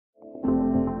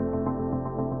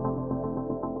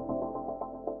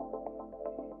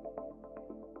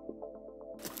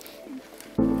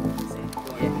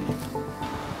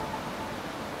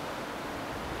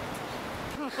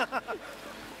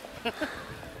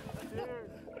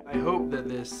I hope that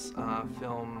this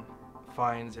film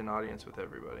finds an audience with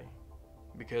everybody,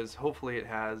 because hopefully it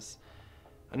has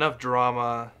enough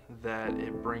drama that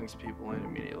it brings people in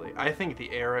immediately. I think the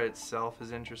era itself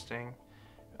is interesting.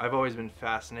 I've always been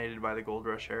fascinated by the Gold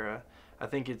Rush era. I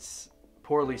think it's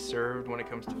poorly served when it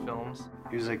comes to films.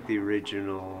 It was like the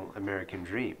original American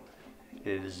dream,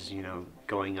 is, you know,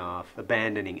 going off,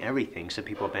 abandoning everything. So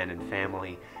people abandoned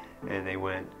family and they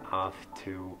went off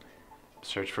to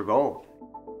search for gold.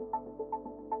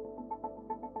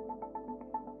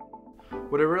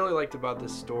 What I really liked about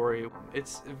this story,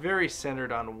 it's very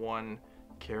centered on one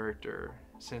character,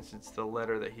 since it's the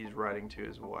letter that he's writing to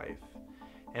his wife.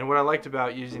 And what I liked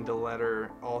about using the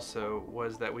letter also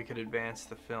was that we could advance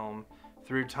the film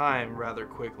through time rather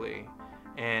quickly,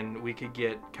 and we could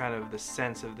get kind of the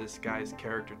sense of this guy's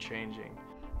character changing.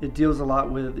 It deals a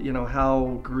lot with, you know,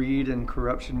 how greed and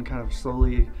corruption kind of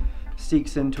slowly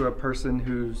seeks into a person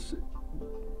who's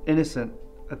innocent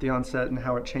at the onset, and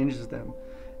how it changes them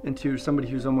into somebody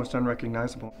who's almost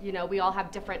unrecognizable. You know, we all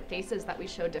have different faces that we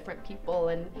show different people,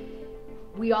 and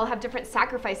we all have different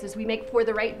sacrifices we make for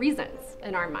the right reasons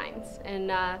in our minds.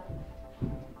 And I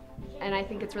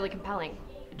think it's really compelling.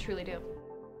 I truly do.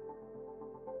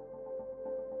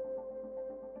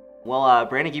 Well,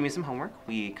 Brandon gave me some homework.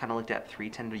 We kind of looked at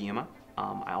 3:10 to Yuma.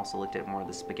 I also looked at more of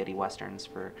the spaghetti westerns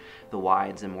for the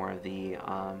wides, and more of the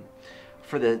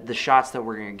for the shots that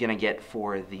we're gonna get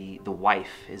for the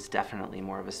wife is definitely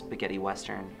more of a spaghetti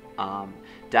western.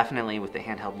 Definitely with the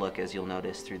handheld look, as you'll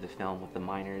notice through the film with the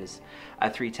miners.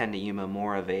 3:10 to Yuma,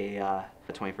 more of a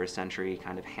 21st century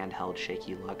kind of handheld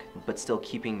shaky look, but still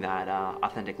keeping that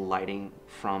authentic lighting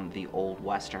from the old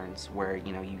westerns, where,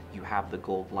 you know, you have the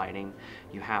gold lighting,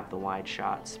 you have the wide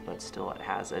shots, but still it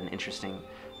has an interesting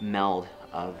meld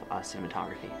of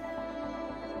cinematography.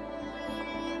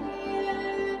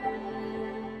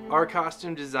 Our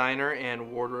costume designer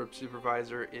and wardrobe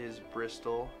supervisor is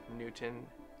Bristol Newton,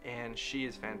 and she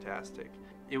is fantastic.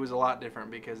 It was a lot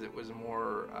different because it was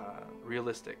more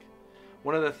realistic.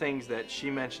 One of the things that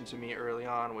she mentioned to me early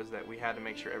on was that we had to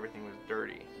make sure everything was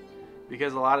dirty,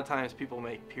 because a lot of times people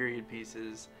make period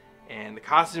pieces and the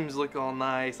costumes look all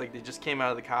nice, like they just came out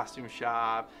of the costume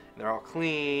shop and they're all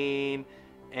clean,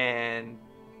 and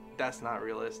that's not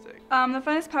realistic. The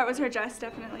funnest part was her dress,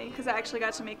 definitely, because I actually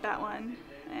got to make that one,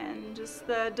 and just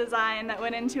the design that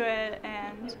went into it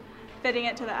and fitting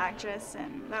it to the actress,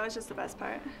 and that was just the best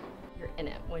part. You're in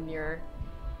it when you're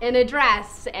in a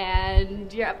dress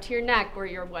and you're up to your neck or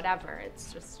you're whatever.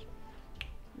 It's just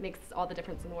makes all the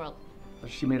difference in the world.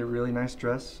 She made a really nice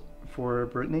dress for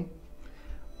Brittany,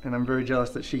 and I'm very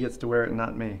jealous that she gets to wear it and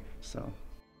not me, so.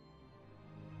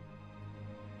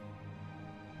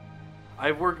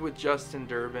 I've worked with Justin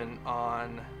Durbin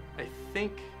on, I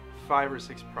think, 5 or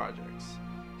 6 projects.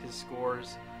 His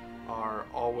scores are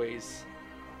always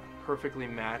perfectly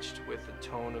matched with the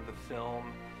tone of the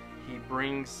film. He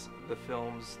brings the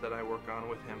films that I work on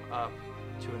with him up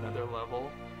to another level.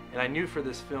 And I knew for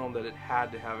this film that it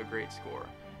had to have a great score,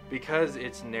 because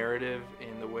it's narrative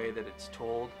in the way that it's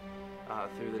told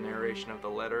through the narration of the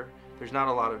letter. There's not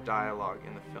a lot of dialogue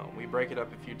in the film. We break it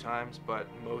up a few times, but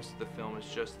most of the film is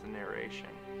just the narration.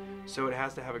 So it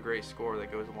has to have a great score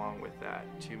that goes along with that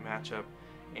to match up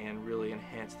and really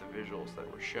enhance the visuals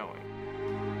that we're showing.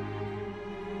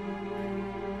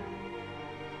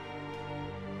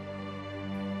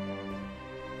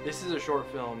 This is a short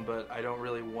film, but I don't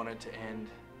really want it to end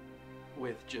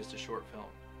with just a short film.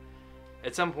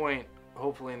 At some point,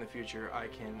 hopefully in the future, I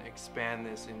can expand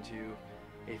this into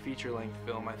a feature-length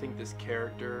film. I think this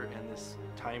character and this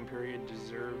time period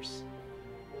deserves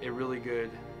a really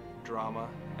good drama,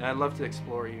 and I'd love to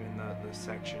explore even the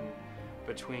section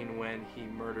between when he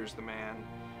murders the man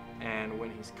and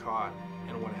when he's caught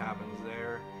and what happens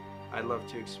there. I'd love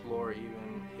to explore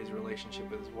even his relationship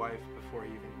with his wife before he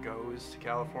even goes to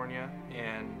California,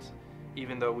 and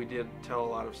even though we did tell a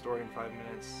lot of story in 5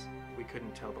 minutes, we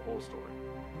couldn't tell the whole story.